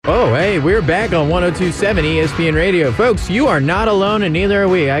Oh, hey, we're back on 102.7 ESPN Radio. Folks, you are not alone, and neither are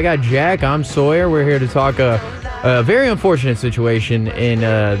we. I got Jack, I'm Sawyer. We're here to talk a very unfortunate situation in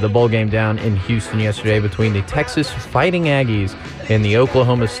the bowl game down in Houston yesterday between the Texas Fighting Aggies and the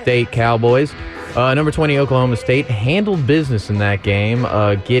Oklahoma State Cowboys. Number 20, Oklahoma State, handled business in that game,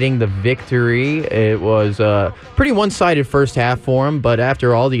 getting the victory. It was a pretty one-sided first half for them, but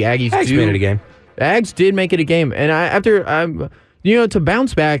after all, the Aggies made it a game. Ags did make it a game, and to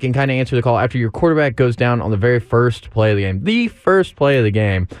bounce back and kind of answer the call after your quarterback goes down on the very first play of the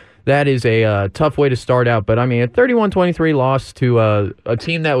game, that is a tough way to start out. But, I mean, a 31-23 loss to a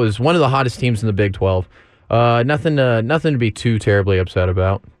team that was one of the hottest teams in the Big 12. Nothing to be too terribly upset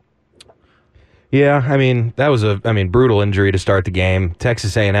about. Yeah, I mean, that was a brutal injury to start the game.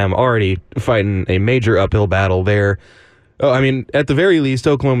 Texas A&M already fighting a major uphill battle there. Oh, I mean, at the very least,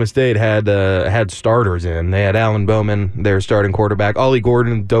 Oklahoma State had starters in. They had Alan Bowman, their starting quarterback. Ollie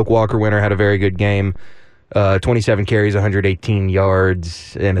Gordon, Doak Walker winner, had a very good game. 27 carries, 118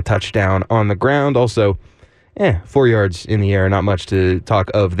 yards, and a touchdown on the ground. Also, 4 yards in the air. Not much to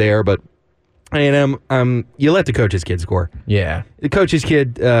talk of there, but A&M, you let the coach's kid score. Yeah. The coach's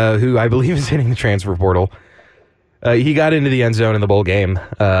kid, who I believe is hitting the transfer portal, he got into the end zone in the bowl game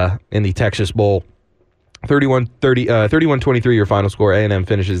in the Texas Bowl. 31-23 your final score. A&M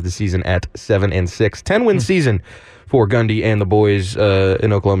finishes the season at 7-6. 10-win season for Gundy and the boys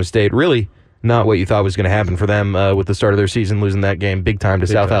in Oklahoma State. Really not what you thought was going to happen for them with the start of their season, losing that game big time to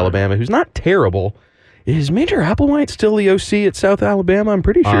South Alabama, who's not terrible. Is Major Applewhite still the OC at South Alabama? I'm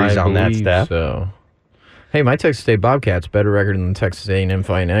pretty sure he's on that staff. So. Hey, my Texas State Bobcats, better record than Texas A&M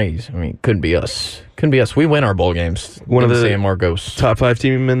Fighting Aggies. I mean, couldn't be us. We win our bowl games. One of the San Marcos. top 5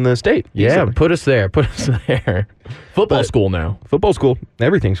 team in the state. Yeah, put us there. Football school now. Football school.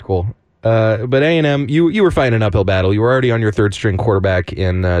 Everything's cool. But A&M, you were fighting an uphill battle. You were already on your third-string quarterback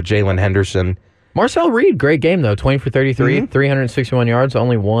in Jalen Henderson. Marcel Reed, great game, though. 20 for 33, 361 yards,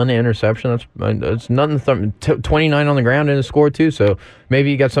 only one interception. That's nothing. 29 on the ground and a score, too. So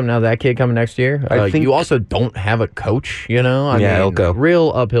maybe you got something out of that kid coming next year. I think you also don't have a coach, I mean, Elko.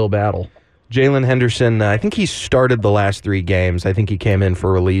 Real uphill battle. Jalen Henderson, I think he started the last 3 games. I think he came in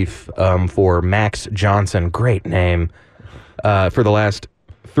for relief for Max Johnson. Great name. For the last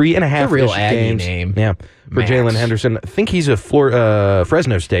 3.5 real Aggie games. Name. Yeah, for Jalen Henderson. I think he's a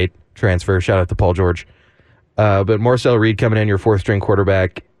Fresno State transfer. Shout out to Paul George. But Marcel Reed coming in, your 4th-string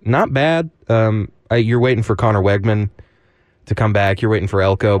quarterback. Not bad. You're waiting for Connor Wegman to come back. You're waiting for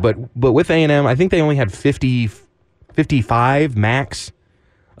Elko. But with A&M, I think they only had 55 max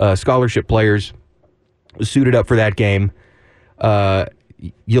scholarship players suited up for that game.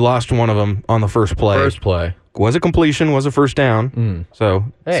 You lost one of them on the first play. Was a completion, was a first down. So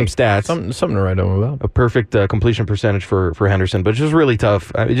some stats. Something to write home about. A perfect completion percentage for Henderson, but just really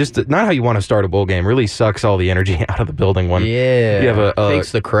tough. I mean, just not how you want to start a bowl game. Really sucks all the energy out of the building when you have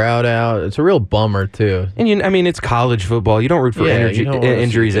takes the crowd out. It's a real bummer too. And it's college football. You don't root for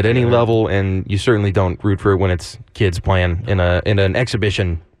injuries at any level, and you certainly don't root for it when it's kids playing in an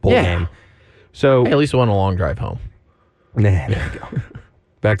exhibition bowl game. So at least it won a long drive home. There you go.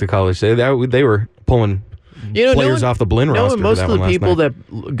 Back to college. They were pulling players off the Blinn roster. Most of the people that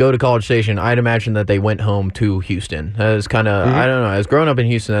go to College Station, I'd imagine that they went home to Houston. As kind of, I don't know, as growing up in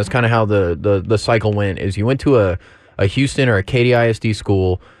Houston, that's kind of how the cycle went. Is you went to a Houston or a Katy ISD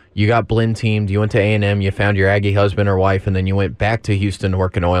school, you got Blinn teamed, you went to A&M, you found your Aggie husband or wife, and then you went back to Houston to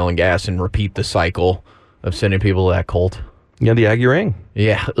work in oil and gas and repeat the cycle of sending people to that cult. Yeah, the Aggie ring.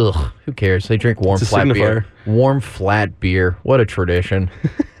 Yeah, who cares? They drink warm flat beer. Warm flat beer. What a tradition.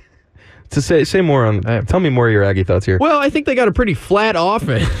 To say more on, tell me more of your Aggie thoughts here. Well, I think they got a pretty flat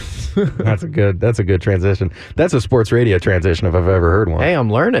offense. That's a good transition. That's a sports radio transition if I've ever heard one. Hey, I'm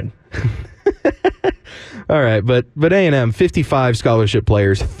learning. All right, but A&M, 55 scholarship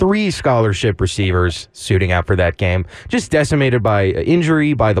players, 3 scholarship receivers suiting out for that game. Just decimated by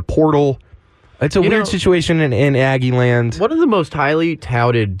injury, by the portal. It's a weird situation in Aggie land. One of the most highly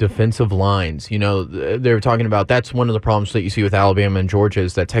touted defensive lines, they were talking about, that's one of the problems that you see with Alabama and Georgia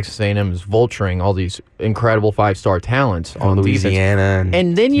is that Texas A&M is vulturing all these incredible 5-star talents on Louisiana. Defense.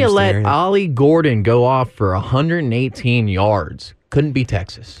 And then you let Ollie Gordon go off for 118 yards. Couldn't be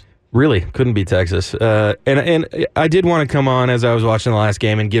Texas. Really, couldn't be Texas. And I did want to come on as I was watching the last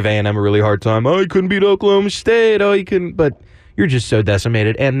game and give A&M a really hard time. Oh, you couldn't beat Oklahoma State. Oh, you couldn't. But you're just so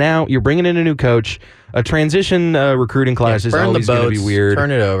decimated. And now you're bringing in a new coach. A transition recruiting class is always going to be weird.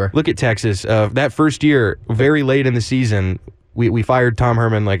 Turn it over. Look at Texas. That first year, very late in the season, we fired Tom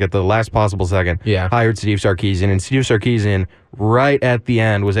Herman at the last possible second. Yeah. Hired Steve Sarkisian. And Steve Sarkisian, right at the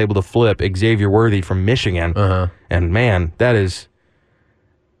end, was able to flip Xavier Worthy from Michigan. Uh-huh. And, man, that is...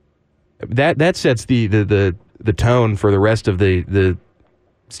 that sets the tone for the rest of the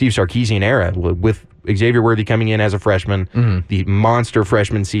Steve Sarkisian era, with Xavier Worthy coming in as a freshman, the monster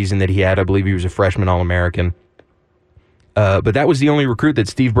freshman season that he had. I believe he was a freshman All-American. But that was the only recruit that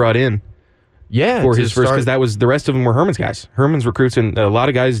Steve brought in for his first, because that was the rest of them were Herman's guys. Herman's recruits, and a lot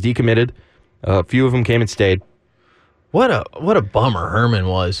of guys decommitted. A few of them came and stayed. What a bummer Herman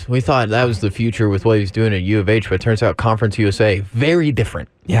was. We thought that was the future with what he was doing at U of H, but it turns out Conference USA, very different.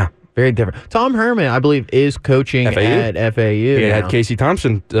 Yeah. Very different. Tom Herman, I believe, is coaching at FAU. He had Casey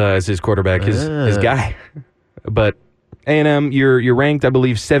Thompson as his quarterback, his guy. But A&M, you're ranked, I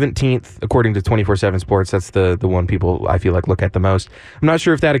believe, 17th according to 24/7 Sports. That's the one people I feel like look at the most. I'm not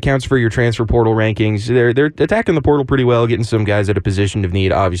sure if that accounts for your transfer portal rankings. They're attacking the portal pretty well, getting some guys at a position of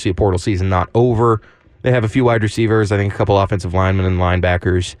need. Obviously, a portal season not over. They have a few wide receivers, I think a couple offensive linemen and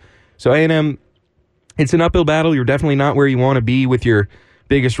linebackers. So A&M, it's an uphill battle. You're definitely not where you want to be with your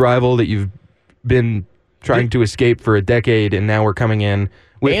biggest rival that you've been trying to escape for a decade, and now we're coming in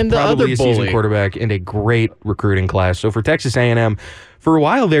with and probably a seasoned quarterback and a great recruiting class. So for Texas A&M, for a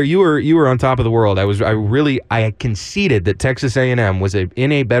while there, you were on top of the world. I conceded that Texas A&M was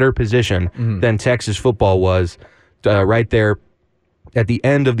in a better position than Texas football was right there at the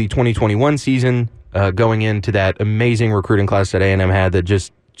end of the 2021 season, going into that amazing recruiting class that A&M had that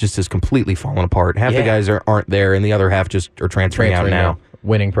just has completely fallen apart. Half the guys aren't there, and the other half just are transferring out now.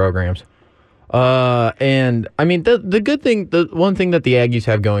 Winning programs. And I mean, the good thing, the one thing that the Aggies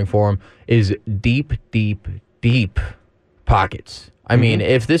have going for them is deep, deep, deep pockets. I mean,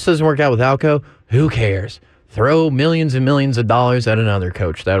 if this doesn't work out with Alco, who cares? Throw millions and millions of dollars at another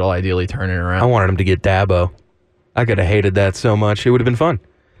coach. That'll ideally turn it around. I wanted him to get Dabo. I could have hated that so much. It would have been fun.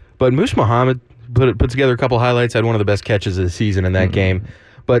 But Moose Muhammad put together a couple highlights, had one of the best catches of the season in that game.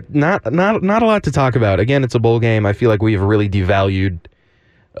 But not a lot to talk about. Again, it's a bowl game. I feel like we've really devalued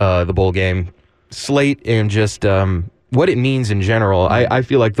the bowl game slate and just what it means in general. I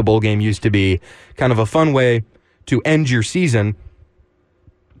feel like the bowl game used to be kind of a fun way to end your season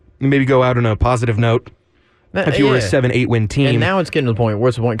and maybe go out on a positive note if you were a 7-8 win team. And now it's getting to the point,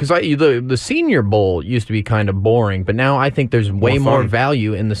 what's the point? Because the Senior Bowl used to be kind of boring, but now I think there's way more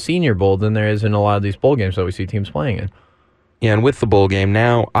value in the Senior Bowl than there is in a lot of these bowl games that we see teams playing in. Yeah, and with the bowl game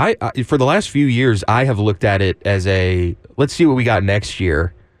now, I for the last few years, I have looked at it as let's see what we got next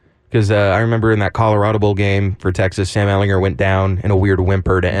year. Because I remember in that Colorado Bowl game for Texas, Sam Ehlinger went down in a weird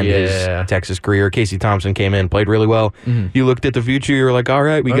whimper to end his Texas career. Casey Thompson came in, played really well. You looked at the future, you were like, all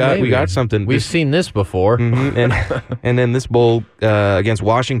right, we got something. We've seen this before. And then this bowl against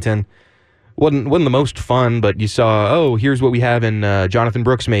Washington wasn't the most fun, but you saw, here's what we have in Jonathan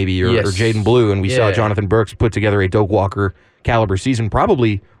Brooks maybe, or Jaden Blue, and we saw Jonathan Brooks put together a Doak Walker caliber season.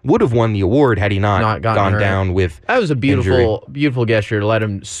 Probably would have won the award had he not gone down with That was a beautiful gesture to let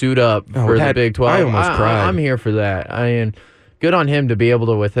him suit up for the Big 12. I almost cried. I'm here for that. Good on him to be able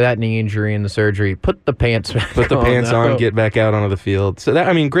to, with that knee injury and the surgery, put the pants on, get back out onto the field. So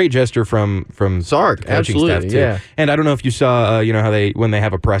that, great gesture from Sark, absolutely, staff too. And I don't know if you saw, how when they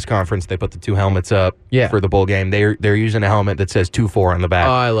have a press conference, they put the two helmets up for the bowl game. They're using a helmet that says 2-4 on the back.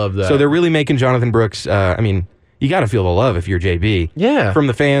 Oh, I love that. So they're really making Jonathan Brooks. You got to feel the love if you're JB. Yeah. From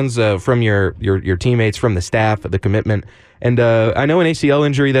the fans, from your teammates, from the staff, the commitment. And I know an ACL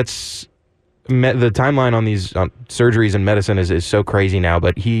injury that's the timeline on these surgeries and medicine is so crazy now,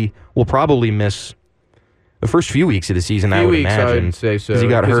 but he will probably miss the first few weeks of the season, I would imagine. I'd say so. Because he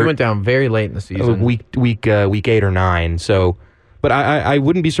got hurt. He went down very late in the season. Week 8 or 9. So, but I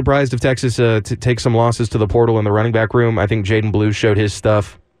wouldn't be surprised if Texas takes some losses to the portal in the running back room. I think Jaden Blue showed his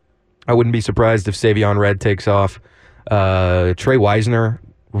stuff. I wouldn't be surprised if Savion Red takes off. Trey Wisner,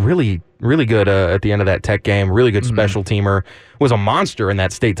 really, really good at the end of that Tech game. Really good special teamer. Was a monster in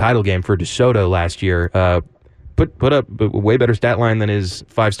that state title game for DeSoto last year. Put up a way better stat line than his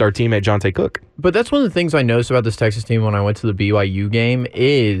 5-star teammate, Jonte Cook. But that's one of the things I noticed about this Texas team when I went to the BYU game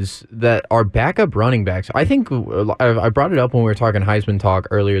is that our backup running backs, I think I brought it up when we were talking Heisman talk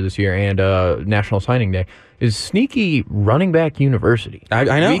earlier this year and National Signing Day, is sneaky running back university. I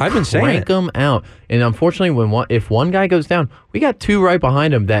know. I've been saying crank them out. And unfortunately, if one guy goes down, we got two right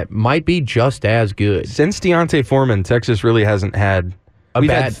behind him that might be just as good. Since Deontay Foreman, Texas really hasn't had...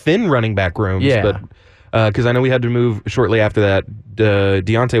 We've had thin running back rooms, but... Because I know we had to move shortly after that.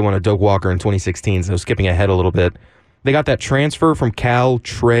 Deontay won a Doak Walker in 2016, so skipping ahead a little bit. They got that transfer from Cal,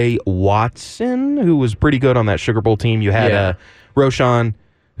 Trey Watson, who was pretty good on that Sugar Bowl team. You had Roshan,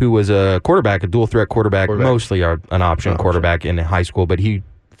 who was a quarterback, a dual-threat quarterback, mostly an option quarterback in high school, but he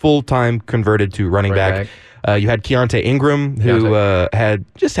full-time converted to running back. You had Keontae Ingram, who had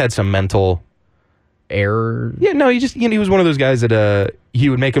some mental... error. Yeah, no, he was one of those guys that he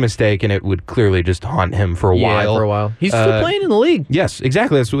would make a mistake and it would clearly just haunt him for a while. Yeah, for a while. He's still playing in the league. Yes,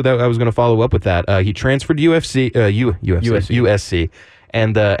 exactly. That's what I was going to follow up with that. He transferred to USC,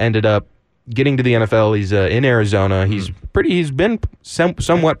 and ended up getting to the NFL. He's in Arizona. He's been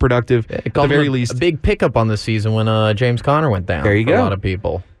somewhat productive at the very least. A big pickup on the season when James Conner went down. There you go. A lot of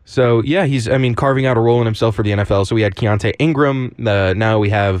people. So yeah, he's carving out a role in himself for the NFL. So we had Keontae Ingram. Now we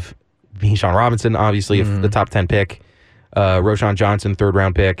have Bijan Robinson, obviously the top 10 pick. Roschon Johnson, 3rd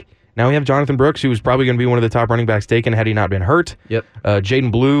round pick. Now we have Jonathan Brooks, who was probably going to be one of the top running backs taken had he not been hurt. Yep.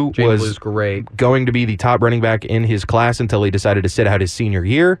 Jaden Blue was great. Going to be the top running back in his class until he decided to sit out his senior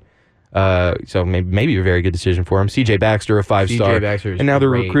year. So maybe a very good decision for him. C.J. Baxter, a 5-star. And now the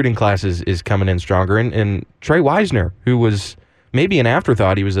recruiting class is coming in stronger. And Trey Wisner, who was maybe an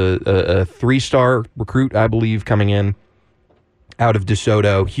afterthought. He was a 3-star recruit, I believe, coming in out of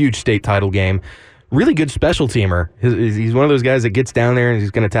DeSoto. Huge state title game. Really good special teamer. He's one of those guys that gets down there and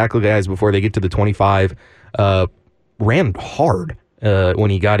he's going to tackle guys before they get to the 25. Ran hard when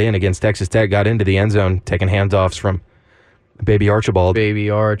he got in against Texas Tech, got into the end zone, taking handoffs from Baby Archibald. Baby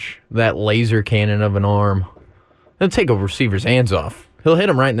Arch. That laser cannon of an arm. He'll take a receiver's hands off. He'll hit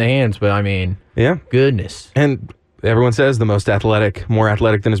him right in the hands, but yeah, goodness. And everyone says the most athletic, more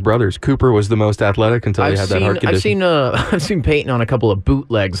athletic than his brothers. Cooper was the most athletic until he had that heart condition. I've seen Peyton on a couple of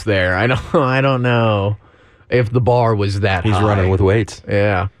bootlegs there. I don't know if the bar was that high. He's running with weights.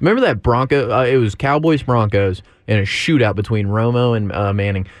 Yeah. Remember that Bronco? It was Cowboys-Broncos in a shootout between Romo and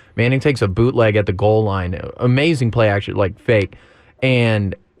Manning. Manning takes a bootleg at the goal line. Amazing play, actually, like fake.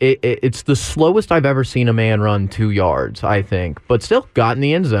 And it's the slowest I've ever seen a man run 2 yards, I think. But still got in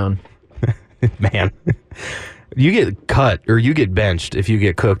the end zone. Man. You get cut or you get benched if you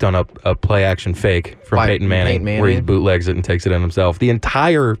get cooked on a play-action fake from Peyton Manning, where he bootlegs it and takes it in himself. The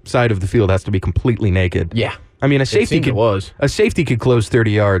entire side of the field has to be completely naked. Yeah. I mean, a safety could close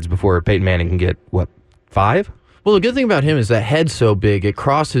 30 yards before Peyton Manning can get, 5? Well, the good thing about him is that head's so big, it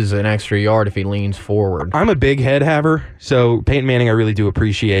crosses an extra yard if he leans forward. I'm a big head haver, so Peyton Manning, I really do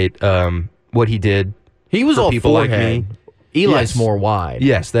appreciate what he did. He was for all people forehead. Like me. Eli's more wide.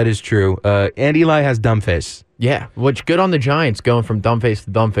 Yes, that is true. And Eli has dumb face. Yeah, which good on the Giants going from dumb face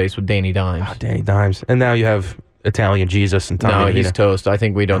to dumb face with Danny Dimes. Oh, Danny Dimes. And now you have Italian Jesus and Tommy DeVito. He's toast. I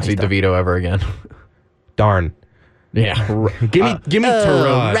think we don't see DeVito ever again. Darn. Yeah. Give me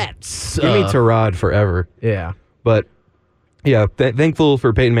Tyrod. Rats. Give me Tyrod forever. Yeah. But, yeah, thankful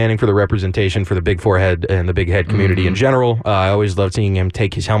for Peyton Manning for the representation for the big forehead and the big head community in general. I always loved seeing him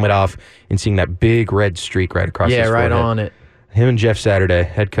take his helmet off and seeing that big red streak right across his forehead. Yeah, right on it. Him and Jeff Saturday,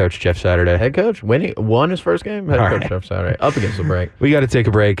 head coach Jeff Saturday. Head coach? Won his first game? Head coach Jeff Saturday. Up against the break. We got to take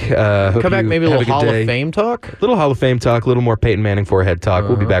a break. Come back, maybe a little Hall of Fame talk? A little Hall of Fame talk, a little more Peyton Manning forehead talk.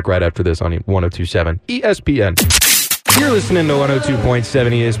 We'll be back right after this on 102.7 ESPN. You're listening to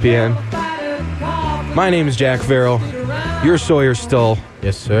 102.7 ESPN. My name is Jack Farrell. You're Sawyer Stull.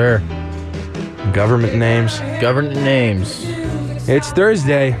 Yes, sir. Government names. Government names. It's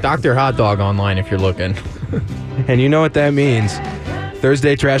Thursday. Dr. Hot Dog online if you're looking. And you know what that means.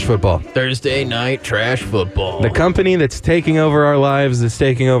 Thursday trash football. Thursday night trash football. The company that's taking over our lives, that's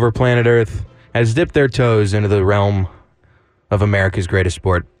taking over planet Earth, has dipped their toes into the realm of America's greatest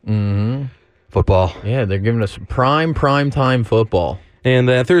sport. Mm-hmm. Football. Yeah, they're giving us prime time football. And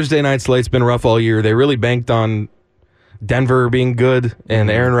the Thursday night slate's been rough all year. They really banked on Denver being good and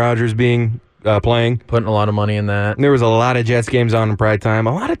Aaron Rodgers being playing. Putting a lot of money in that. There was a lot of Jets games on in prime time.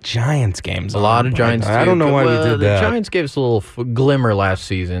 A lot of Giants games. A lot of Giants. I don't know why we did that. The Giants gave us a little glimmer last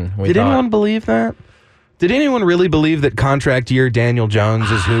season. Did anyone believe that? Did anyone really believe that contract year Daniel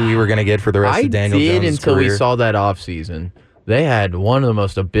Jones is who we were going to get for the rest of Daniel Jones' career? I did until we saw that offseason. They had one of the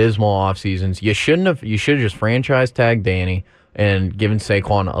most abysmal offseasons. You should have just franchise tagged Danny and given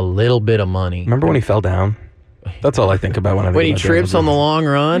Saquon a little bit of money. Remember when he fell down? That's all I think about when I think when he trips on the long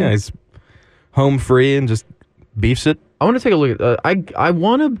run. Yeah, he's home free and just beefs it. I want to take a look at I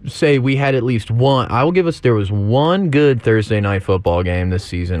want to say we had at least one. I will give us there was one good Thursday night football game this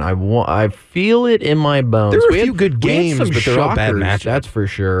season. I feel it in my bones. There were a few good games, but they're all bad matches. That's for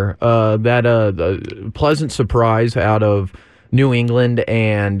sure. That pleasant surprise out of New England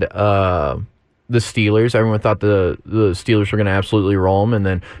and the Steelers. Everyone thought the Steelers were going to absolutely roll them, and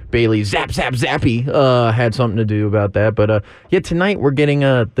then Bailey Zappy had something to do about that. But yeah, tonight we're getting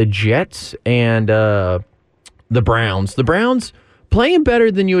the Jets and the Browns. The Browns playing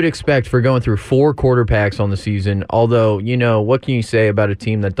better than you would expect for going through 4 quarterbacks on the season. Although, what can you say about a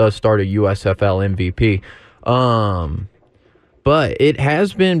team that does start a USFL MVP? But it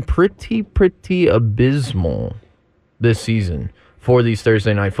has been pretty abysmal this season for these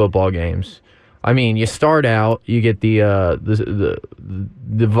Thursday night football games. I mean, you start out, you get the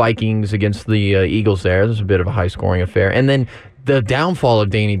Vikings against the Eagles there. There's a bit of a high-scoring affair. And then the downfall of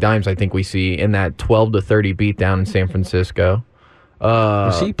Danny Dimes, I think we see in that 12-30 beatdown in San Francisco.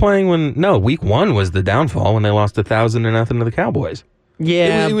 Was he playing when? No, week 1 was the downfall when they lost 1,000-0 to the Cowboys.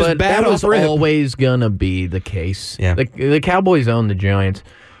 Yeah, it was but bad that was off rip. always going to be the case. Yeah. The Cowboys own the Giants.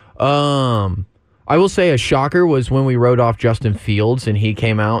 I will say a shocker was when we wrote off Justin Fields and he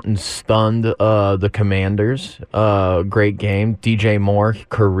came out and stunned the Commanders. Great game. DJ Moore,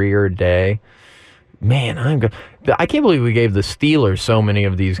 career day. Man, I can't believe we gave the Steelers so many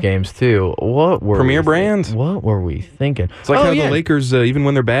of these games, too. What were Premier brands? What were we thinking? It's like how the Lakers, even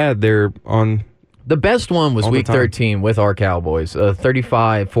when they're bad, they're on. The best one was all the Week time. 13 with our Cowboys,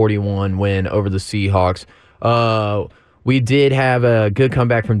 35-41 win over the Seahawks. We did have a good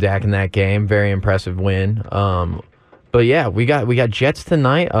comeback from Dak in that game. Very impressive win. But yeah, we got Jets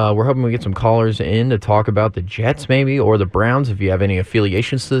tonight. We're hoping we get some callers in to talk about the Jets maybe or the Browns if you have any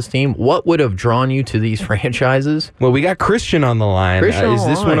affiliations to this team. What would have drawn you to these franchises? Well, we got Christian on the line. Christian on is the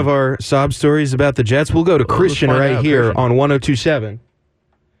this line. one of our sob stories about the Jets? We'll go to Christian find right out, here Christian. on 102.7.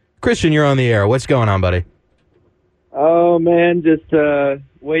 Christian, you're on the air. What's going on, buddy? Oh man, just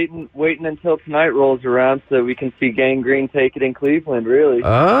waiting until tonight rolls around so we can see Gang Green take it in Cleveland. Really?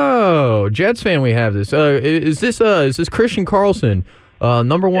 Oh, Jets fan, we have this. Is this Christian Carlson,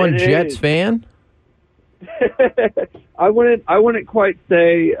 number one It Jets is. fan? I wouldn't quite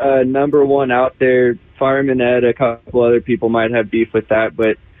say number one out there. Fireman Ed, a couple other people might have beef with that,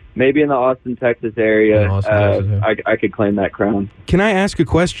 but maybe in the Austin, Texas area, In Austin, Texas, yeah. I could claim that crown. Can I ask a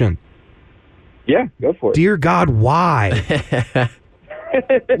question? Yeah, go for it. Dear God, why?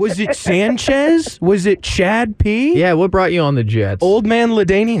 Was it Sanchez? Was it Chad P? Yeah, what brought you on the Jets? Old man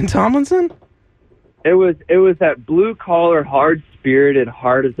LaDainian Tomlinson? It was that blue collar, hard spirited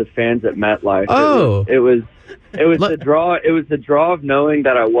heart of the fans at MetLife. Oh. It was the draw. It was the draw of knowing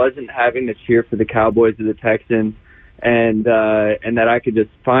that I wasn't having to cheer for the Cowboys or the Texans, and that I could just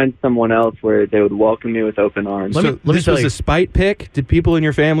find someone else where they would welcome me with open arms. Let me This tell was you- a spite pick? Did people in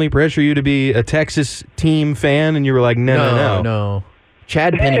your family pressure you to be a Texas team fan, and you were like, no.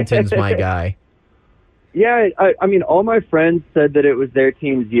 Chad Pennington's my guy. Yeah, I mean, all my friends said that it was their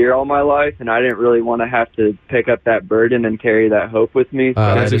team's year all my life, and I didn't really want to have to pick up that burden and carry that hope with me. So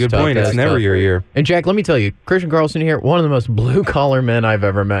That's That a is good tough. point. That's It's never tough. your year. And Jack, let me tell you, Christian Carlson here, one of the most blue-collar men I've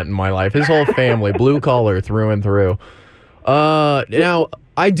ever met in my life. His whole family, blue-collar through and through. Now,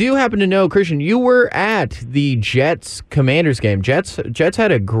 I do happen to know, Christian, you were at the Jets-Commanders game. Jets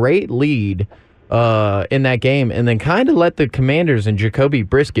had a great lead in that game and then kind of let the Commanders and Jacoby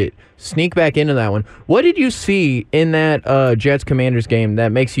Brissett sneak back into that one. What did you see in that Jets-Commanders game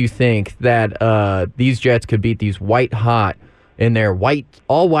that makes you think that these Jets could beat these white-hot in their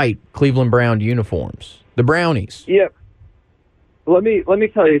all-white Cleveland Brown uniforms? The Brownies. Yep. Let me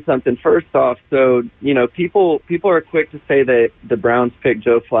tell you something. First off, so people are quick to say that the Browns picked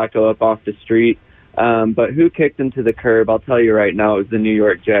Joe Flacco up off the street, but who kicked him to the curb? I'll tell you right now, it was the New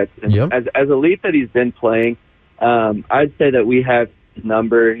York Jets. And Yep. as elite that he's been playing, I'd say that we have his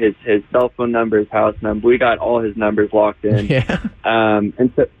number, his cell phone number, his house number. We got all his numbers locked in. Yeah.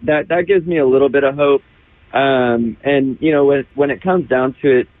 And so that gives me a little bit of hope. And when it comes down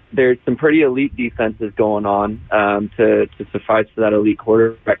to it, there's some pretty elite defenses going on to suffice for that elite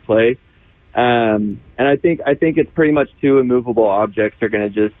quarterback play. And I think it's pretty much two immovable objects are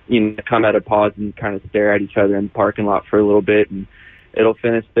going to just come at a pause and kind of stare at each other in the parking lot for a little bit, and it'll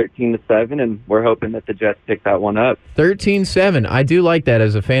finish 13-7, and we're hoping that the Jets pick that one up. 13-7. I do like that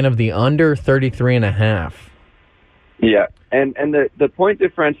as a fan of the under 33.5. Yeah, and the point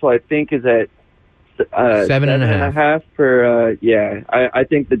differential I think is at 7.5 for I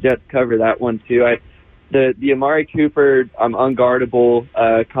think the Jets cover that one too. The Amari Cooper unguardable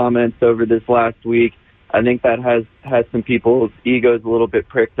comments over this last week, I think that has some people's egos a little bit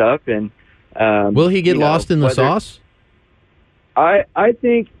pricked up, and Will he get lost in the sauce? I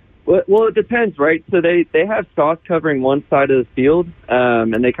think well it depends, right? So they have Sauce covering one side of the field,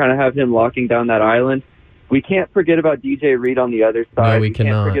 and they kind of have him locking down that island. We can't forget about DJ Reed on the other side. No, we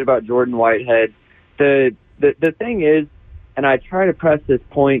cannot. Can't forget about Jordan Whitehead. The thing is, and I try to press this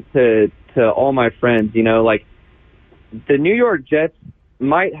point to all my friends, like the New York Jets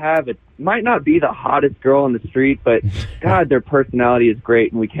might not be the hottest girl on the street, but God, their personality is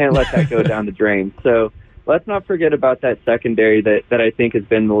great, and we can't let that go down the drain. So let's not forget about that secondary that I think has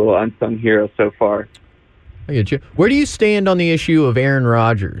been the little unsung hero so far. I get you. Where do you stand on the issue of Aaron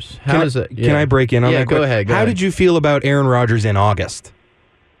Rodgers? How does it? Can I break in on that? Yeah, go ahead. How did you feel about Aaron Rodgers in August?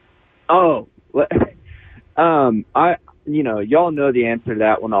 Oh, y'all know the answer to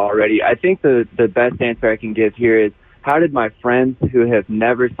that one already. I think the best answer I can give here is, how did my friends who have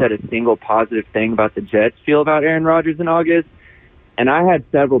never said a single positive thing about the Jets feel about Aaron Rodgers in August? And I had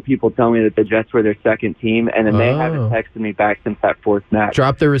several people tell me that the Jets were their second team, and then they haven't texted me back since that fourth snap.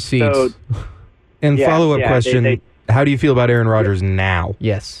 Drop the receipts. So, And follow-up question, how do you feel about Aaron Rodgers now?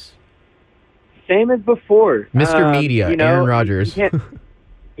 Yes. Same as before. Mr. Media, Aaron Rodgers.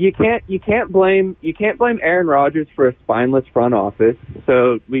 You can't blame Aaron Rodgers for a spineless front office.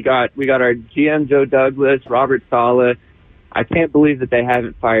 So we got our GM Joe Douglas, Robert Saleh. I can't believe that they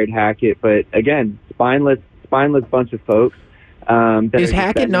haven't fired Hackett, but again, spineless bunch of folks. Is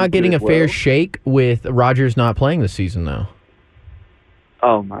Hackett not getting a fair shake with Rodgers not playing this season, though?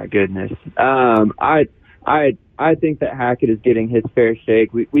 Oh my goodness. I think that Hackett is getting his fair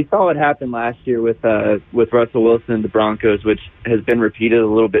shake. We saw what happened last year with Russell Wilson and the Broncos, which has been repeated a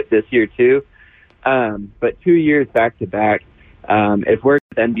little bit this year too. But 2 years back to back, if we're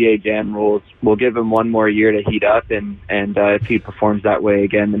with NBA Jam rules, we'll give him one more year to heat up, and if he performs that way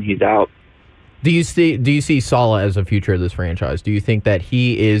again, then he's out. Do you see Saleh as a future of this franchise? Do you think that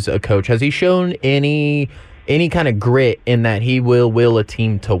he is a coach? Has he shown any kind of grit in that he will a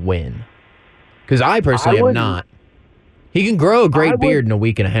team to win? Because I personally am not. He can grow a great beard in a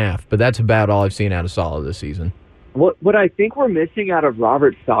week and a half, but that's about all I've seen out of Saleh this season. What I think we're missing out of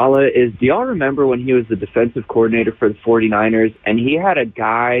Robert Saleh is, do y'all remember when he was the defensive coordinator for the 49ers, and he had a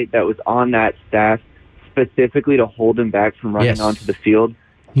guy that was on that staff specifically to hold him back from running onto the field?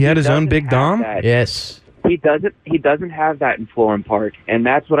 He had his own Big Dom? Yes. He doesn't have that in Florham Park, and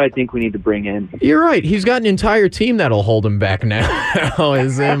that's what I think we need to bring in. You're right. He's got an entire team that'll hold him back now,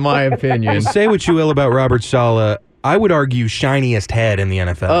 is in my opinion. Say what you will about Robert Saleh. I would argue shiniest head in the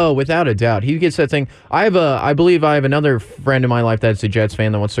NFL. Oh, without a doubt. He gets that thing. I believe I have another friend in my life that's a Jets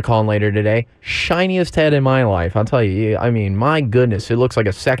fan that wants to call in later today. Shiniest head in my life. I'll tell you. I mean, my goodness, it looks like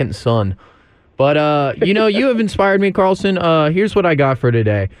a second sun. But, you have inspired me, Carlson. Here's what I got for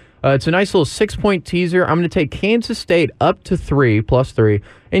today. It's a nice little 6-point teaser. I'm going to take Kansas State up to +3.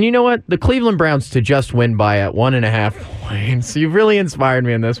 And you know what? The Cleveland Browns to just win by at 1.5 points. You've really inspired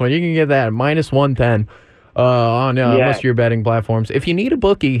me in this one. You can get that at -110 on most of your betting platforms. If you need a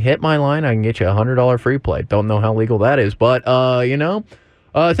bookie, hit my line. I can get you a $100 free play. Don't know how legal that is. But,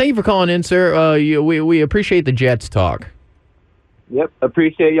 thank you for calling in, sir. We appreciate the Jets talk. Yep.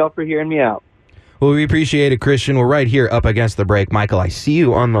 Appreciate y'all for hearing me out. Well, we appreciate it, Christian. We're right here up against the break. Michael, I see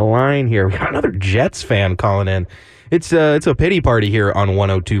you on the line here. We got another Jets fan calling in. It's a pity party here on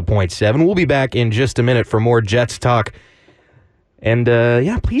 102.7. We'll be back in just a minute for more Jets talk. And,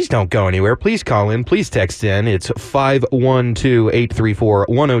 please don't go anywhere. Please call in. Please text in. It's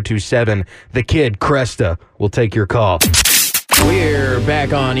 512-834-1027. The Kid, Cresta, will take your call. We're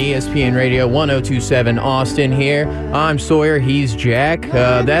back on ESPN Radio 102.7 Austin here. I'm Sawyer. He's Jack.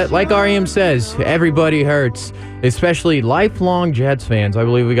 That, like REM says, everybody hurts, especially lifelong Jets fans. I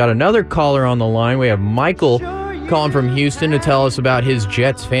believe we got another caller on the line. We have Michael calling from Houston to tell us about his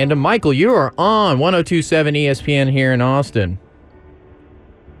Jets fandom. Michael, you are on 102.7 ESPN here in Austin.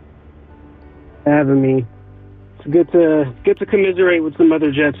 Having me. It's good to commiserate with some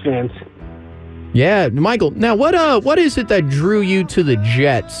other Jets fans. Yeah, Michael. Now, what is it that drew you to the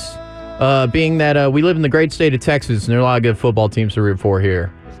Jets? Being that we live in the great state of Texas, and there are a lot of good football teams to root for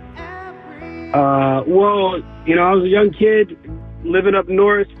here. Well, I was a young kid living up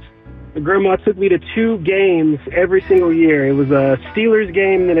north. My grandma took me to 2 games every single year. It was a Steelers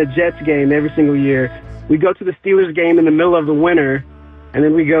game and then a Jets game every single year. We go to the Steelers game in the middle of the winter, and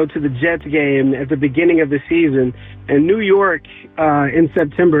then we go to the Jets game at the beginning of the season. And New York in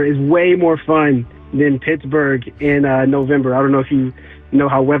September is way more fun than Pittsburgh in November. I don't know if you know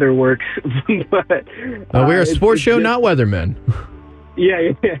how weather works. But we're a sports show, not weathermen.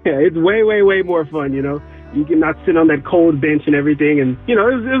 Yeah. It's way, way, way more fun, You can not sit on that cold bench and everything. And, it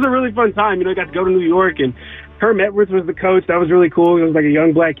was a really fun time. I got to go to New York, and Herm Edwards was the coach. That was really cool. He was like a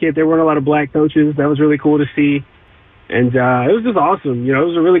young black kid. There weren't a lot of black coaches. That was really cool to see. And it was just awesome. It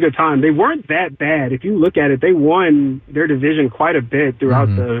was a really good time. They weren't that bad. If you look at it, they won their division quite a bit throughout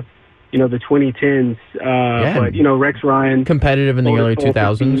the 2010s. But, Rex Ryan. Competitive in the early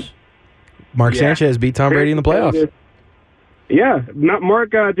 2000s. Mark Sanchez beat Tom Brady in the playoffs. Yeah.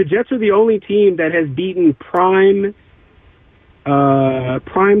 Mark, the Jets are the only team that has beaten prime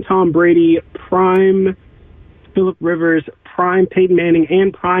Tom Brady, prime Phillip Rivers, prime Peyton Manning,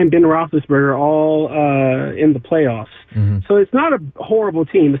 and prime Ben Roethlisberger all in the playoffs. Mm-hmm. So it's not a horrible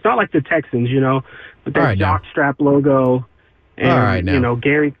team. It's not like the Texans, with that jockstrap logo. And,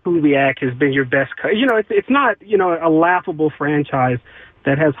 Gary Kubiak has been your best coach. It's not, a laughable franchise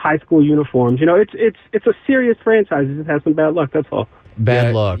that has high school uniforms. You know, it's a serious franchise. It just has some bad luck. That's all.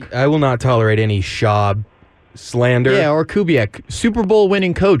 Bad luck. I will not tolerate any Schaub slander. Yeah, or Kubiak. Super Bowl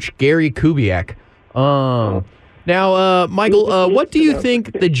winning coach, Gary Kubiak. Now, Michael, what do you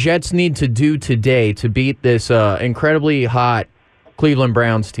think the Jets need to do today to beat this incredibly hot Cleveland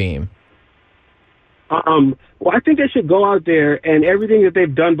Browns team? Well, I think they should go out there and everything that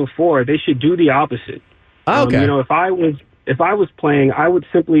they've done before, they should do the opposite. Okay. You know, if I was playing, I would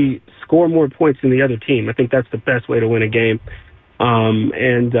simply score more points than the other team. I think that's the best way to win a game. I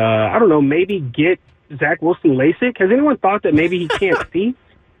don't know, maybe get Zach Wilson LASIK. Has anyone thought that maybe he can't see?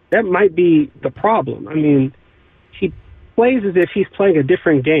 That might be the problem. I mean, he plays as if he's playing a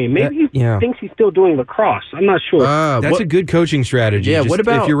different game. Maybe he thinks he's still doing lacrosse. I'm not sure. That's a good coaching strategy. Yeah, what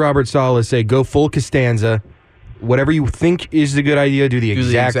about... If you're Robert Saleh, say go full Costanza. Whatever you think is the good idea, do the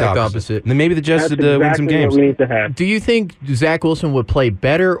exact opposite. And then maybe the Jets would win some games. What we need to have. Do you think Zach Wilson would play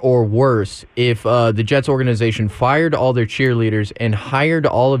better or worse if the Jets organization fired all their cheerleaders and hired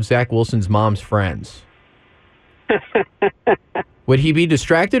all of Zach Wilson's mom's friends? Would he be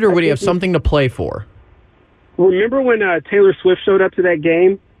distracted, or would he have something to play for? Remember when Taylor Swift showed up to that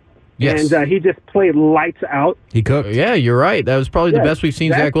game? Yes. And he just played lights out. He cooked. Yeah, you're right. That was probably the best we've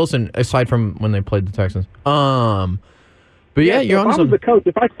seen Zach Wilson, aside from when they played the Texans. But yeah, you're on something. If I was the coach,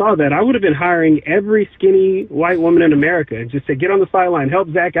 if I saw that, I would have been hiring every skinny white woman in America and just say, get on the sideline,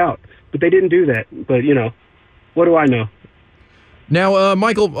 help Zach out. But they didn't do that. But, you know, what do I know? Now,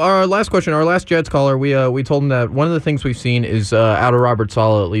 Michael, our last question, our last Jets caller, we told him that one of the things we've seen is, out of Robert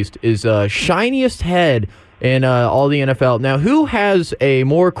Saleh at least, is shiniest head in all the NFL. Now, who has a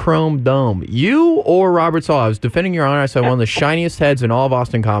more chrome dome, you or Robert Saleh? I was defending your honor. I said one of the shiniest heads in all of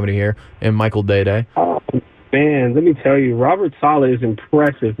Austin comedy here, and Michael Day. Oh, man, let me tell you, Robert Saleh is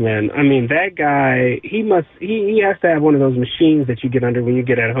impressive, man. I mean, that guy, he has to have one of those machines that you get under when you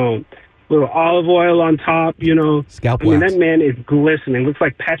get at home. Little olive oil on top, you know. Scalp wax. I mean, wax. that man is glistening. Looks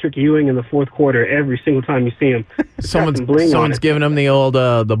like Patrick Ewing in the fourth quarter every single time you see him. Someone's giving him the old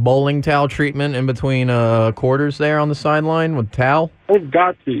the bowling towel treatment in between quarters there on the sideline with towel. They've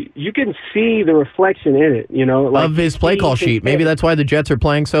got to. You can see the reflection in it, you know. Like of his play call sheet. Maybe that's why the Jets are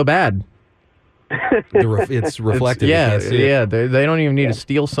playing so bad. It's reflective. Yeah. They don't even need to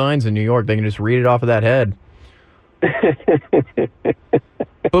steal signs in New York. They can just read it off of that head.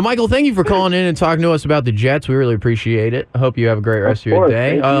 But, Michael, thank you for calling in and talking to us about the Jets. We really appreciate it. I hope you have a great rest of your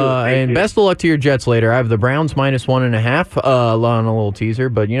day. Thank you. Best of luck to your Jets later. I have the Browns -1.5 on a little teaser.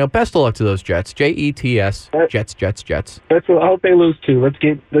 But, you know, best of luck to those Jets. Jets. Jets. That's what I hope they lose too. Let's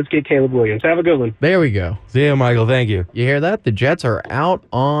get Caleb Williams. Have a good one. There we go. See you, Michael. Thank you. You hear that? The Jets are out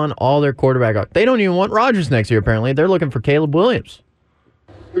on all their quarterback. They don't even want Rodgers next year, apparently. They're looking for Caleb Williams.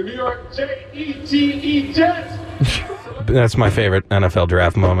 The New York Jets. That's my favorite NFL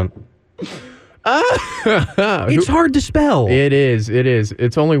draft moment. It's hard to spell. It is.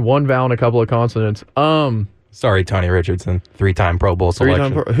 It's only one vowel and a couple of consonants. Sorry, Tony Richardson, 3-time Pro Bowl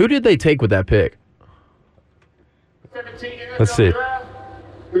selection. Who did they take with that pick? Let's see.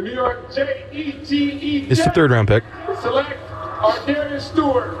 The New York Jets. It's the third-round pick. Select Ar'Darius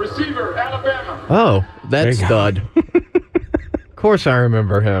Stewart, receiver, Alabama. Oh, that stud. Of course I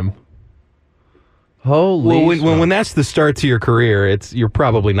remember him. Holy well, when that's the start to your career, you're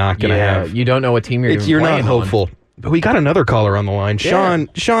probably not going to have. You don't know what team you're not hopeful. But we got another caller on the line. Yeah.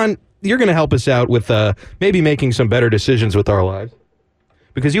 Sean, you're going to help us out with maybe making some better decisions with our lives.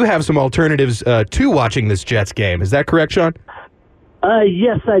 Because you have some alternatives to watching this Jets game. Is that correct, Sean?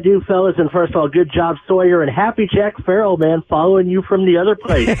 Yes, I do, fellas. And first of all, good job, Sawyer, and happy Jack Farrell, man, following you from the other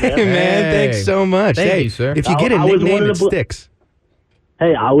place. Man. Hey, man, thanks so much. Thank you, sir. If you get a nickname, it sticks.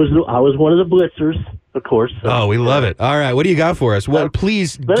 Hey, I was one of the blitzers, of course. So. Oh, we love it. All right, what do you got for us? Well,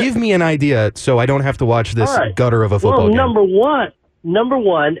 please give me an idea so I don't have to watch this gutter of a football game. Number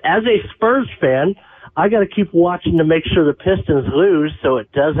one, as a Spurs fan, I got to keep watching to make sure the Pistons lose so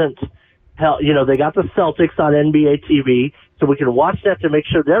it doesn't help. You know, they got the Celtics on NBA TV, so we can watch that to make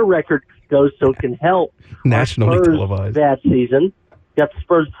sure their record goes so it can help nationally Spurs televised bad season. Got the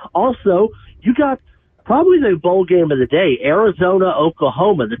Spurs. Also, you got probably the bowl game of the day, Arizona,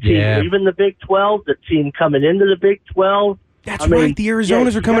 Oklahoma, the team leaving the Big 12, the team coming into the Big 12. That's right. The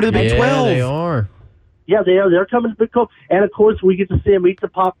Arizonas are coming to the Big 12. Yeah, they are. Yeah, they are. They're coming to the Big 12. And, of course, we get to see them eat the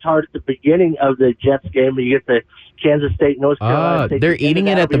Pop-Tart at the beginning of the Jets game. You get the Kansas State, North Carolina State. They're eating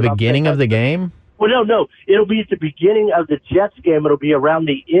it at the beginning of the game? Well, no. It'll be at the beginning of the Jets game. It'll be around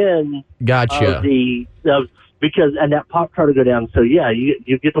the end Gotcha. And that Pop-Tart will go down. So, yeah,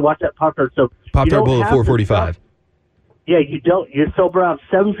 you get to watch that Pop-Tart. So Pop-Tart bowl at 4:45. Yeah, you sober out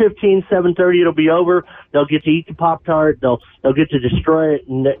 7:15, 7:30. It'll be over. They'll get to eat the Pop-Tart. They'll get to destroy it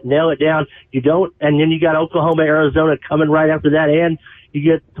and nail it down. You don't, and then you got Oklahoma, Arizona coming right after that, and you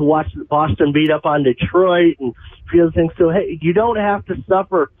get to watch Boston beat up on Detroit and a few other things. So hey, you don't have to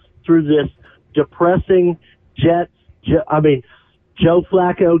suffer through this depressing Joe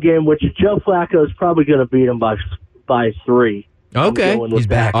Flacco game, which Joe Flacco is probably going to beat them by 3. Okay, he's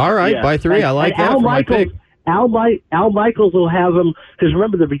back. All right, Yeah. by 3. I like that Al for my pick. Al Michaels will have him, because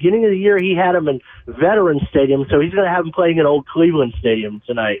remember the beginning of the year he had him in Veterans Stadium, so he's going to have him playing in Old Cleveland Stadium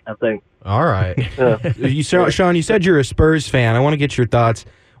tonight, I think. All right. Sean, you said you're a Spurs fan. I want to get your thoughts.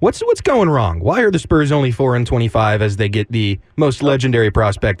 What's going wrong? Why are the Spurs only 4-25 as they get the most legendary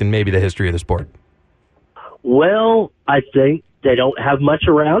prospect in maybe the history of the sport? Well, I think they don't have much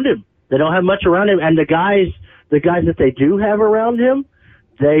around him. And the guys that they do have around him,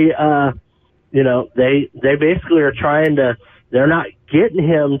 they basically are they're not getting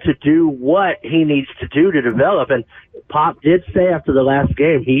him to do what he needs to do to develop. And Pop did say after the last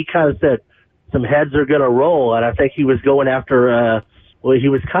game, he kind of said some heads are going to roll. And I think he was going after, he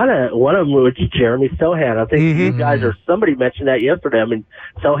was one of them was Jeremy Sohan. I think you guys somebody mentioned that yesterday. I mean,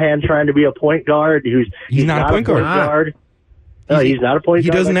 Sohan trying to be a point guard. He's not a point guard. No, he's not a point guard. He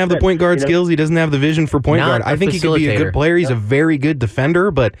doesn't have the point guard skills. He doesn't have the vision for point guard. I think he could be a good player. He's a very good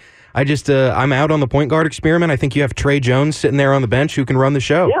defender, but I just I'm out on the point guard experiment. I think you have Trey Jones sitting there on the bench who can run the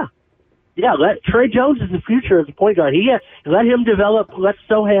show. Yeah. Let Trey Jones is the future as a point guard. Let him develop. Let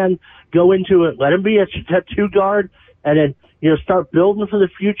Sohan go into it. Let him be a 2 guard, and then start building for the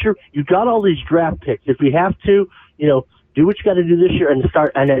future. You got all these draft picks. If you have to, do what you got to do this year and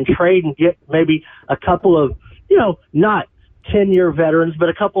then trade and get maybe a couple of not 10-year veterans, but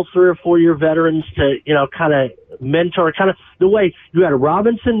a couple 3 or 4 year veterans to, kind of mentor, kind of the way you had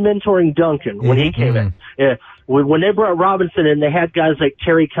Robinson mentoring Duncan when he came in. Yeah. When they brought Robinson in, they had guys like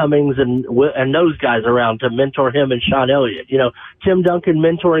Terry Cummings and those guys around to mentor him and Sean Elliott. Tim Duncan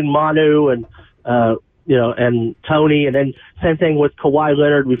mentoring Manu and Tony, and then same thing with Kawhi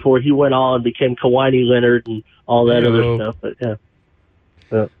Leonard before he went on and became Kawhi Leonard and all that other stuff. But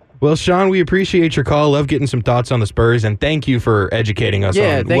yeah. Well, Sean, we appreciate your call. Love getting some thoughts on the Spurs, and thank you for educating us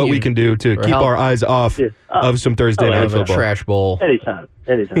on what we can do to keep our eyes off of some Thursday night football. Trash bowl. Anytime.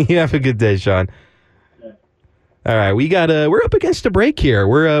 You have a good day, Sean. All right, we're up against a break here.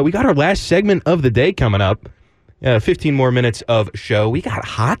 We got our last segment of the day coming up. 15 more minutes of show. We got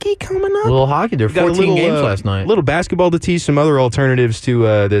hockey coming up. A little hockey. There were 14 games last night. A little basketball to tease, some other alternatives to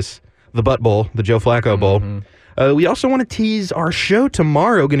the Butt Bowl, the Joe Flacco Bowl. We also want to tease our show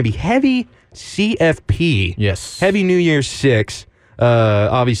tomorrow. Going to be heavy CFP. Yes. Heavy New Year's 6.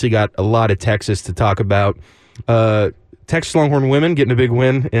 Obviously got a lot of Texas to talk about. Texas Longhorn women getting a big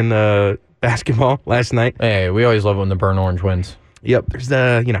win in basketball last night. Hey, we always love when the burnt orange wins. Yep. There's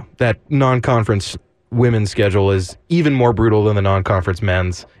that non-conference women's schedule is even more brutal than the non-conference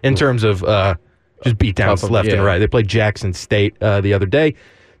men's in terms of just beatdowns left and right. They played Jackson State the other day.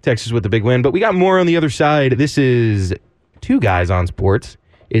 Texas with the big win. But we got more on the other side. This is 2 guys on sports.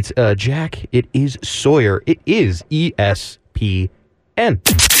 It's Jack. It is Sawyer. It is ESPN.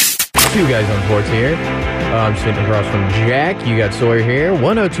 2 guys on sports here. I'm sitting across from Jack. You got Sawyer here.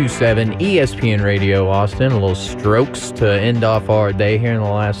 1027 ESPN Radio Austin. A little strokes to end off our day here in the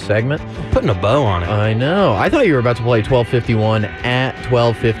last segment. Putting a bow on it. I know. I thought you were about to play 1251 at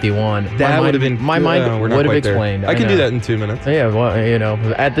 1251. That would have been... My mind would have explained. I can do that in 2 minutes. Yeah,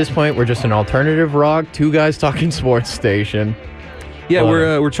 well, at this point, we're just an alternative rock, 2 guys talking sports station. Yeah,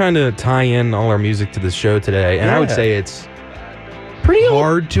 we're trying to tie in all our music to the show today, and I would say it's pretty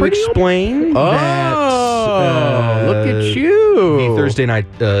hard to explain that. Look at you. The Thursday night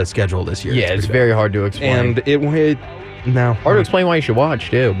schedule this year. Yeah, it's very hard to explain. And hard to explain why you should watch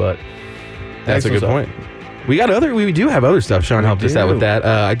too, but that's a good point. We do have other stuff. Sean helped us out with that.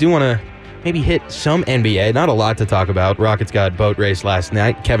 I do want to maybe hit some NBA. Not a lot to talk about. Rockets got boat race last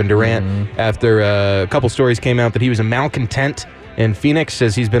night. Kevin Durant, after a couple stories came out that he was a malcontent in Phoenix,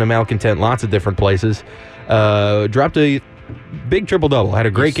 says he's been a malcontent lots of different places. Dropped a big triple-double. Had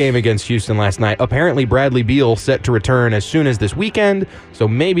a great game against Houston last night. Apparently, Bradley Beal set to return as soon as this weekend, so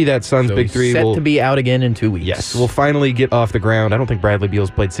maybe that Suns big three set to be out again in 2 weeks. Yes, will finally get off the ground. I don't think Bradley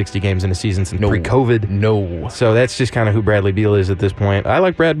Beal's played 60 games in a season since pre-COVID. No. So that's just kind of who Bradley Beal is at this point. I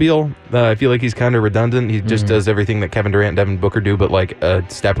like Brad Beal. I feel like he's kind of redundant. He just does everything that Kevin Durant and Devin Booker do, but like a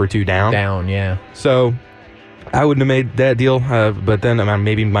step or 2 down. Down, yeah. So I wouldn't have made that deal, but then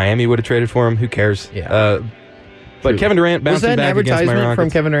maybe Miami would have traded for him. Who cares? Yeah. But Kevin Durant bouncing back against my Rockets. Was that an advertisement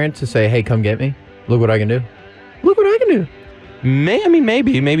from Kevin Durant to say, hey, come get me? Look what I can do. Look what I can do.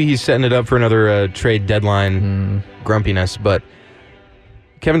 Maybe he's setting it up for another trade deadline grumpiness. But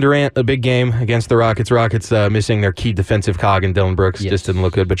Kevin Durant, a big game against the Rockets. Rockets missing their key defensive cog in Dylan Brooks. Just didn't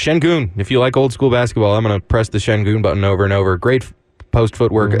look good. But Şengün, if you like old school basketball, I'm going to press the Şengün button over and over. Great post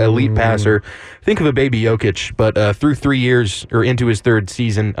footwork, elite passer. Think of a baby Jokic, but through 3 years or into his third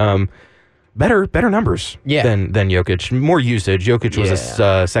season, better numbers than Jokic. More usage. Jokic was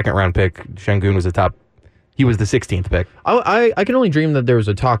a second round pick. Şengün was he was the 16th pick. I can only dream that there was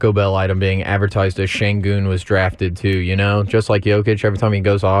a Taco Bell item being advertised as Şengün was drafted too, just like Jokic. Every time he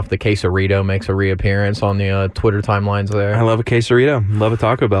goes off, the quesarito makes a reappearance on the Twitter timelines there. I love a quesarito. Love a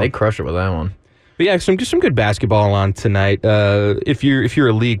Taco Bell. They crush it with that one. But yeah, some good basketball on tonight. If you're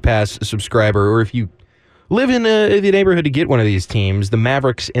a League Pass subscriber, or if you live in the neighborhood to get one of these teams, the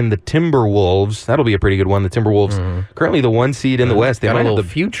Mavericks and the Timberwolves. That'll be a pretty good one. The Timberwolves, currently the 1 seed in the West. They got might a little have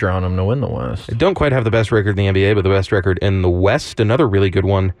the future on them to win the West. They don't quite have the best record in the NBA, but the best record in the West. Another really good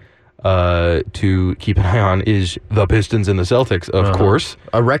one to keep an eye on is the Pistons and the Celtics, of course.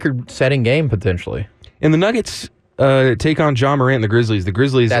 A record-setting game, potentially. And the Nuggets take on Ja Morant and the Grizzlies. The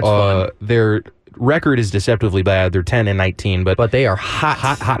Grizzlies, that's fun. Their record is deceptively bad. They're 10-19, but they are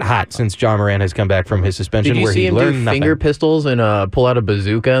hot since Ja Morant has come back from his suspension. Did you see him do finger pistols and pull out a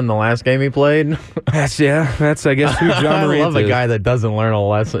bazooka in the last game he played? That's I guess who Ja Morant is. I love a guy that doesn't learn a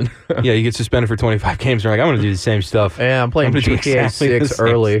lesson. Yeah, you get suspended for 25 games. You're like, I'm going to do the same stuff. Yeah, I'm playing GTA 6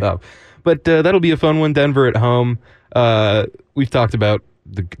 early. But that'll be a fun one. Denver at home. We've talked about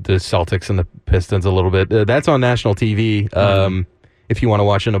the Celtics and the Pistons a little bit. That's on national TV. If you want to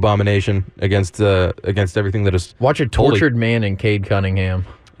watch an abomination against everything that is watch a tortured man in Cade Cunningham.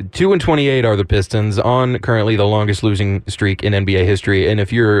 2-28 are the Pistons on currently the longest losing streak in NBA history. And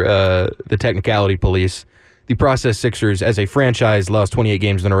if you're the technicality police, the process Sixers as a franchise lost 28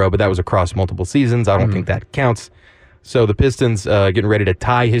 games in a row, but that was across multiple seasons. I don't think that counts. So the Pistons getting ready to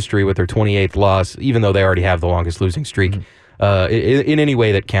tie history with their 28th loss, even though they already have the longest losing streak in any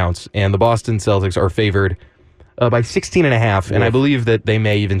way that counts. And the Boston Celtics are favored by 16.5, and I believe that they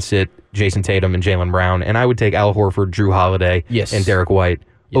may even sit Jason Tatum and Jaylen Brown, and I would take Al Horford, Drew Holiday, and Derek White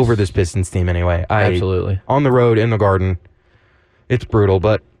over this Pistons team anyway. Absolutely. On the road, in the Garden, it's brutal,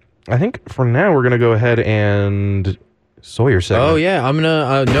 but I think for now we're going to go ahead and Sawyer segment. Oh, yeah. I'm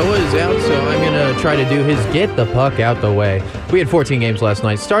going to, Noah's out, so I'm going to try to do his get the puck out the way. We had 14 games last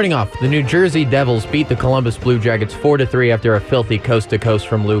night. Starting off, the New Jersey Devils beat the Columbus Blue Jackets 4-3 after a filthy coast-to-coast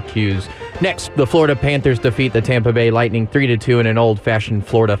from Luke Hughes. Next, the Florida Panthers defeat the Tampa Bay Lightning 3-2 in an old-fashioned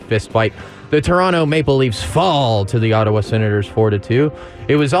Florida fistfight. The Toronto Maple Leafs fall to the Ottawa Senators 4-2.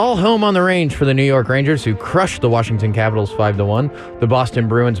 It was all home on the range for the New York Rangers, who crushed the Washington Capitals 5-1. The Boston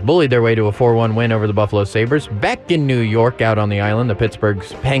Bruins bullied their way to a 4-1 win over the Buffalo Sabres. Back in New York, out on the island, the Pittsburgh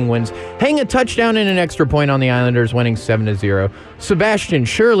Penguins hang a touchdown and an extra point on the Islanders, winning 7-0. Sebastian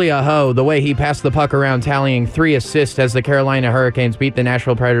Shirley-Aho, the way he passed the puck around, tallying 3 assists as the Carolina Hurricanes beat the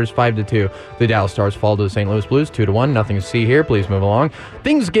Nashville Predators 5-2. The Dallas Stars fall to the St. Louis Blues 2-1. Nothing to see here. Please move along.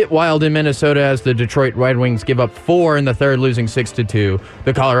 Things get wild in Minnesota as the Detroit Red Wings give up 4 in the third, losing 6-2.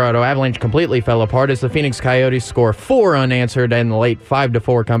 The Colorado Avalanche completely fell apart as the Phoenix Coyotes score 4 unanswered and the late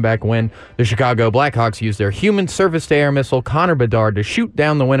 5-4 comeback win. The Chicago Blackhawks use their human surface-to-air missile Connor Bedard to shoot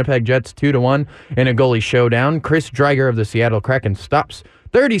down the Winnipeg Jets 2-1 in a goalie showdown. Chris Driedger of the Seattle Kraken stops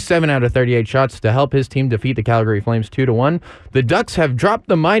 37 out of 38 shots to help his team defeat the Calgary Flames 2-1. The Ducks have dropped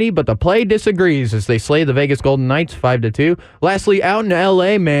the mighty, but the play disagrees as they slay the Vegas Golden Knights 5-2. Lastly, out in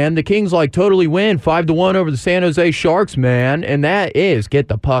L.A., man, the Kings totally win 5-1 over the San Jose Sharks, man, and that is get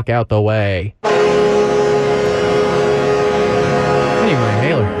the puck out the way. Anyway,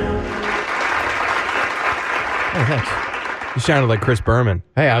 Haler. Oh, thanks. You sounded like Chris Berman.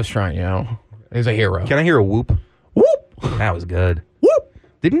 Hey, I was trying, he's a hero. Can I hear a whoop? Whoop! That was good. Whoop!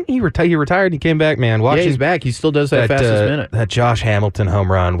 Didn't he retire? He retired. He came back, man. Yeah, he's back. He still does that fastest minute. That Josh Hamilton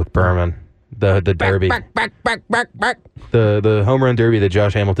home run with Berman, the derby, back. the home run derby that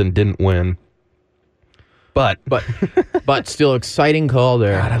Josh Hamilton didn't win. But still exciting call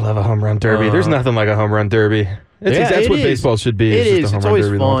there. God, I love a home run derby. There's nothing like a home run derby. That's what baseball should be. It is. It's always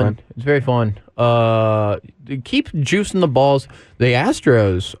fun. It's It's very fun. Keep juicing the balls. The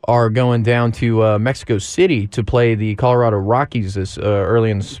Astros are going down to Mexico City to play the Colorado Rockies this early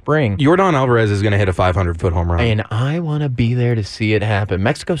in the spring. Yordan Alvarez is going to hit a 500-foot home run. And I want to be there to see it happen.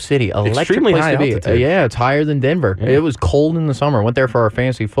 Mexico City, electric extremely place high to be. altitude. Yeah, it's higher than Denver. Yeah. It was cold in the summer. Went there for our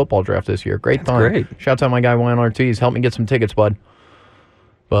fantasy football draft this year. Great fun. Great. Shout out to my guy Juan Ortiz. Help me get some tickets, bud.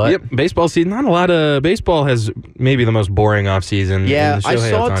 But yep, baseball season. Not a lot of baseball has maybe the most boring off season. Yeah, I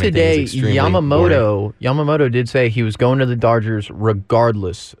saw today Yamamoto. Boring. Yamamoto did say he was going to the Dodgers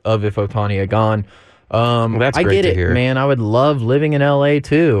regardless of if Ohtani had gone. That's I great get to it, hear. man. I would love living in LA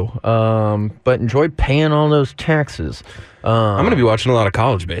too, but enjoy paying all those taxes. I'm going to be watching a lot of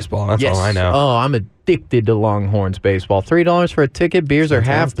college baseball. That's all I know. Oh, I'm addicted to Longhorns baseball. $3 for a ticket. Beers are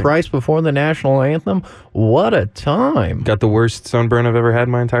half price before the national anthem. What a time! Got the worst sunburn I've ever had in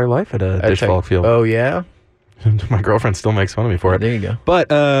my entire life at a Dish Falk field. Oh yeah, My girlfriend still makes fun of me for it. there you go.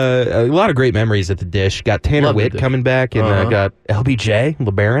 But a lot of great memories at the Dish. Got Tanner Love the Witt Dish. coming back, and got LBJ,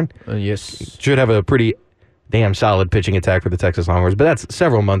 LeBaron. Yes. Should have a pretty damn solid pitching attack for the Texas Longhorns, but that's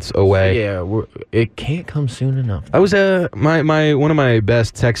several months away. Yeah, it can't come soon enough. I was my one of my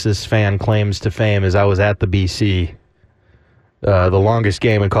best Texas fan claims to fame is I was at the BC, the longest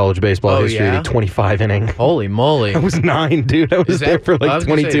game in college baseball Oh, history, yeah? the 25 inning. Holy moly! I was 9, dude. I was there for I like was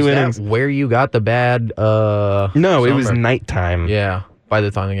gonna 22 say, innings. Is that where you got the bad? No, it was summer? nighttime. Yeah. By the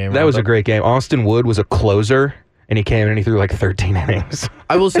time the game. That wound was a up. great game. Austin Wood was a closer, and he came in and he threw like 13 innings.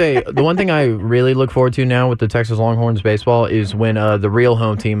 I will say the one thing I really look forward to now with the Texas Longhorns baseball is when the real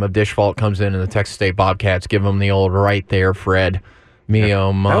home team of Dish Falk comes in and the Texas State Bobcats give them the old right there, Fred. Me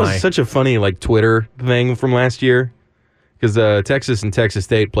oh my. That was such a funny like Twitter thing from last year. Because Texas and Texas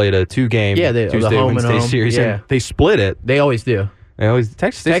State played a 2-game the Tuesday home and Wednesday home. series, Yeah. and they split it. They always do. Texas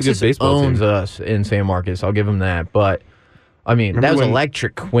State's a Texas good baseball owns team. us in San Marcos. I'll give them that. But, I mean, Remember that was when-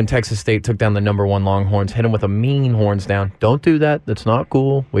 electric when Texas State took down the #1 Longhorns, hit them with a mean horns down. Don't do that. That's not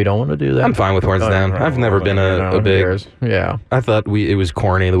cool. We don't want to do that. I'm fine with horns down. I've never been a big. Yeah. I thought it was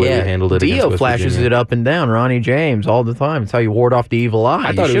corny the way we handled it. against Dio West flashes Virginia. it up and down. Ronnie James all the time. It's how you ward off the evil eye.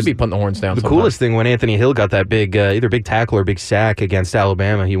 I thought You it should was be putting the horns down. The sometimes. coolest thing when Anthony Hill got that big, either big tackle or big sack against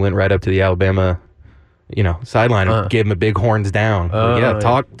Alabama, he went right up to the Alabama, sideline and gave him a big horns down.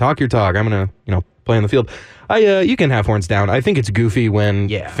 Talk your talk. I'm gonna, play on the field. You can have horns down. I think it's goofy when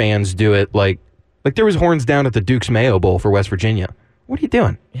fans do it. Like there was horns down at the Duke's Mayo Bowl for West Virginia. What are you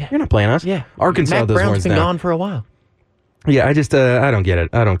doing? Yeah. You're not playing us. Yeah. Arkansas Mac does Brown's horns been down. gone for a while. Yeah, I just I don't get it.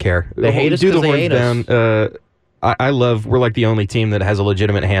 I don't care. They hate us Do the 'cause they horns hate us. down. I love. We're like the only team that has a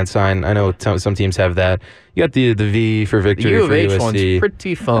legitimate hand sign. I know some teams have that. You got the V for The victory U of for H USC. one's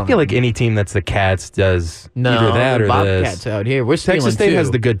pretty fun. I feel like any team that's the Cats does no, either that the or Bobcats this. out here. We're stealing Texas State too. has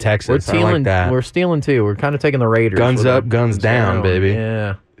the good We're Texas. I stealing. like that. We're stealing too. We're kind of taking the Raiders. Guns with up, them. guns down, baby.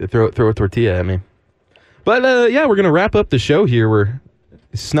 Yeah. Throw a tortilla at me. But we're gonna wrap up the show here. We're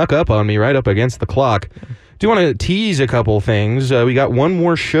snuck up on me right up against the clock. Do want to tease a couple things. We got one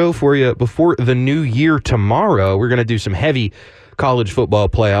more show for you before the new year tomorrow. We're going to do some heavy college football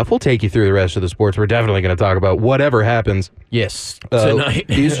playoff. We'll take you through the rest of the sports. We're definitely going to talk about whatever happens. Yes. Tonight.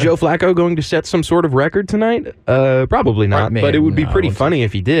 Is Joe Flacco going to set some sort of record tonight? Probably not, Man, but it would be no, pretty I wouldn't funny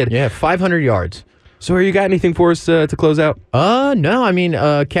if he did. Yeah, 500 yards. So you got anything for us to close out? No, I mean,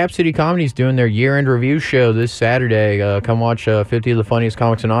 Cap City Comedy's doing their year-end review show this Saturday. Come watch 50 of the Funniest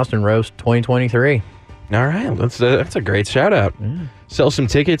Comics in Austin Roast 2023. All right, that's a great shout out. Sell some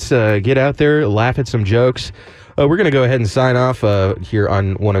tickets, get out there, laugh at some jokes. We're going to go ahead and sign off here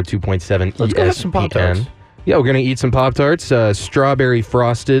on 102.7 Let's go have some Pop-Tarts. Yeah, we're going to eat some Pop-Tarts, strawberry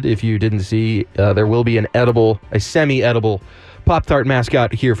frosted. If you didn't see, there will be a semi-edible Pop-Tart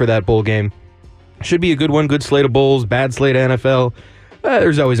mascot here for that bowl game. Should be a good one, good slate of bowls, bad slate of NFL.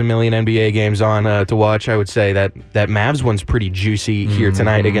 There's always a million NBA games on to watch. I would say that Mavs one's pretty juicy here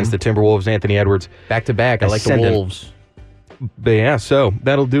tonight against the Timberwolves. Anthony Edwards. Back to back. I like the Ascendant. Wolves. But yeah, so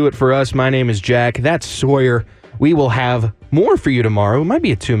that'll do it for us. My name is Jack. That's Sawyer. We will have more for you tomorrow. It might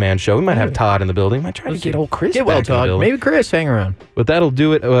be a two-man show. We might have Todd in the building. Might try to get old Chris Get well, back in the Todd. building. Maybe Chris. Hang around. But that'll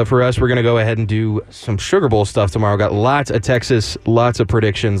do it for us. We're going to go ahead and do some Sugar Bowl stuff tomorrow. Got lots of Texas, lots of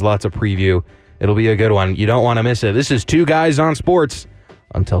predictions, lots of preview. It'll be a good one. You don't want to miss it. This is Two Guys on Sports.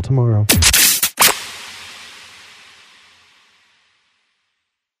 Until tomorrow.